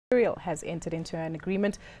Imperial has entered into an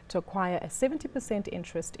agreement to acquire a 70%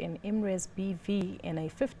 interest in Imres BV in a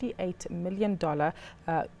 $58 million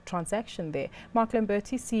transaction there. Mark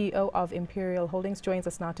Lamberti, CEO of Imperial Holdings, joins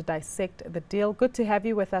us now to dissect the deal. Good to have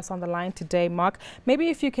you with us on the line today, Mark. Maybe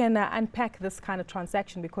if you can unpack this kind of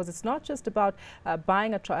transaction, because it's not just about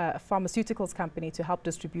buying a pharmaceuticals company to help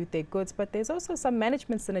distribute their goods, but there's also some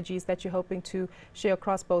management synergies that you're hoping to share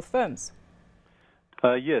across both firms.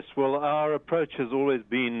 Yes, well, our approach has always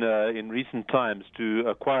been in recent times to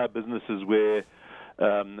acquire businesses where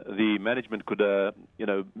the management could,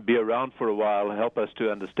 be around for a while, help us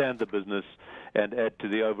to understand the business and add to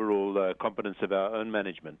the overall competence of our own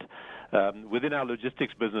management. Within our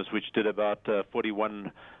logistics business, which did about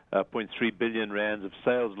 41.3 billion rands of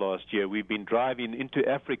sales last year, we've been driving into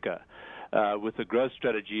Africa with a growth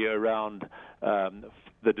strategy around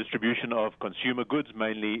the distribution of consumer goods,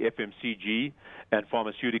 mainly FMCG and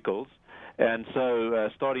pharmaceuticals. And so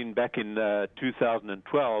starting back in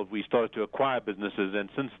 2012, we started to acquire businesses,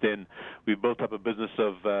 and since then we built up a business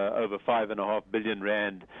of over 5.5 billion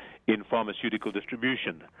rand in pharmaceutical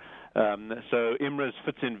distribution. So Imres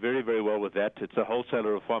fits in very, very well with that. It's a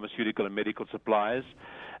wholesaler of pharmaceutical and medical supplies,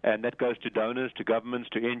 and that goes to donors, to governments,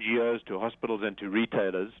 to NGOs, to hospitals, and to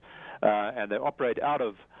retailers. And they operate out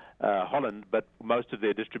of Holland, but most of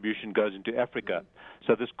their distribution goes into Africa.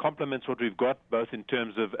 So this complements what we've got, both in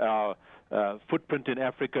terms of our footprint in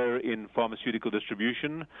Africa in pharmaceutical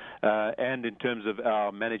distribution and in terms of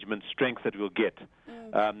our management strength that we'll get.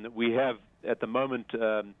 We have, at the moment,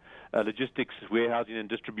 logistics, warehousing, and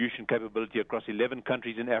distribution capability across 11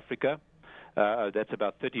 countries in Africa. That's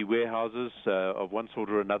about 30 warehouses of one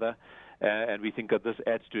sort or another, and we think that this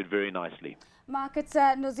adds to it very nicely. Mark, it's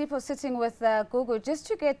Nozipho sitting with Google. Just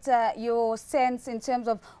to get your sense in terms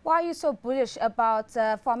of why you're so bullish about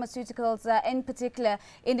pharmaceuticals, in particular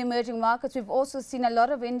in emerging markets. We've also seen a lot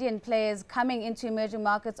of Indian players coming into emerging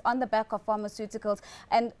markets on the back of pharmaceuticals.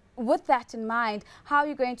 And with that in mind, how are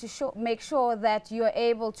you going to make sure that you're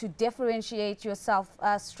able to differentiate yourself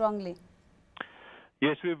strongly?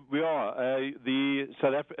 Yes, we are.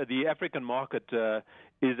 The African market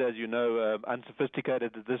is, as you know,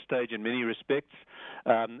 unsophisticated at this stage in many respects.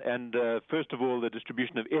 First of all, the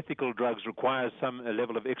distribution of ethical drugs requires some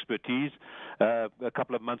level of expertise. A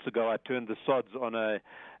couple of months ago, I turned the sods on a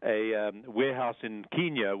warehouse in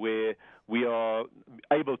Kenya where we are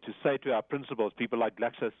able to say to our principals, people like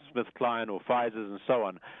GlaxoSmithKline or Pfizer's and so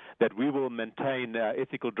on, that we will maintain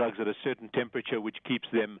ethical drugs at a certain temperature which keeps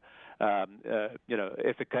them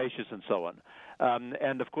efficacious and so on.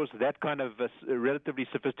 And of course, that kind of relatively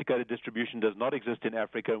sophisticated distribution does not exist in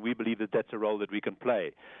Africa, and we believe that that's a role that we can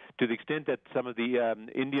play. To the extent that some of the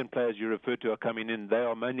Indian players you refer to are coming in, they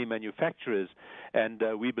are mainly manufacturers, and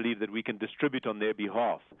we believe that we can distribute on their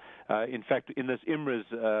behalf. In fact, in this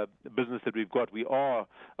Imres business that we've got, we are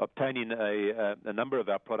obtaining a number of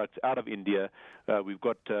our products out of India. We've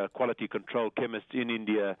got quality control chemists in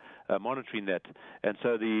India monitoring that. And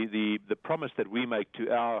so the promise that we make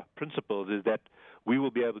to our principals is that we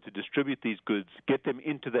will be able to distribute these goods, get them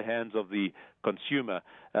into the hands of the consumer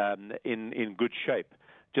in good shape.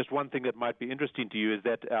 Just one thing that might be interesting to you is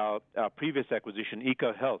that our previous acquisition,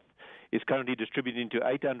 EcoHealth, is currently distributing into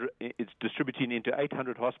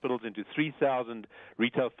 800 hospitals, into 3,000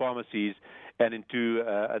 retail pharmacies, and into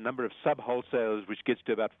a number of sub-wholesalers, which gets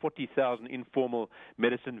to about 40,000 informal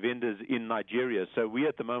medicine vendors in Nigeria. So we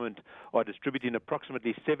at the moment are distributing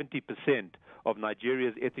approximately 70% of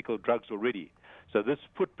Nigeria's ethical drugs already. So this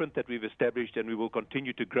footprint that we've established, and we will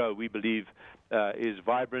continue to grow, we believe is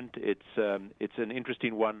vibrant. It's an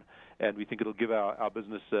interesting one, and we think it'll give our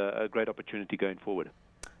business a great opportunity going forward.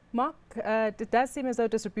 Mark, it does seem as though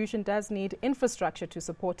distribution does need infrastructure to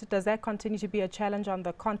support it. Does that continue to be a challenge on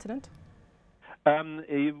the continent?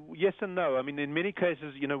 Yes and no. I mean, in many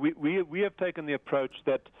cases, we have taken the approach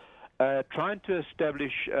that trying to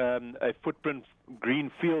establish a footprint,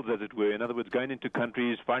 green fields, as it were, in other words, going into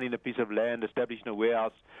countries, finding a piece of land, establishing a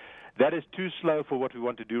warehouse, that is too slow for what we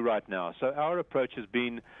want to do right now. So our approach has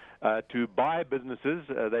been to buy businesses.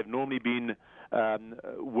 They've normally been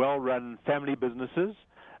well-run family businesses,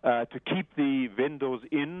 to keep the vendors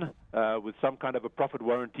in with some kind of a profit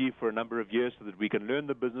warranty for a number of years so that we can learn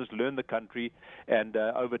the business, learn the country, and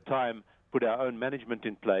over time put our own management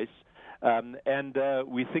in place. And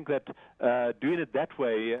we think that doing it that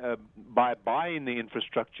way, by buying the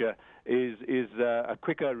infrastructure, is a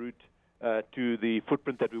quicker route to the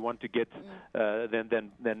footprint that we want to get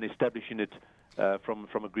than establishing it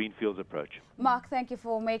from a greenfields approach. Mark, thank you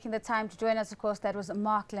for making the time to join us. Of course, that was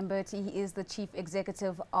Mark Lamberti. He is the Chief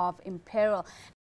Executive of Imperial.